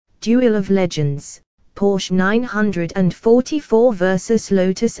Duel of Legends, Porsche 944 vs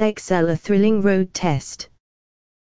Lotus XL, a thrilling road test.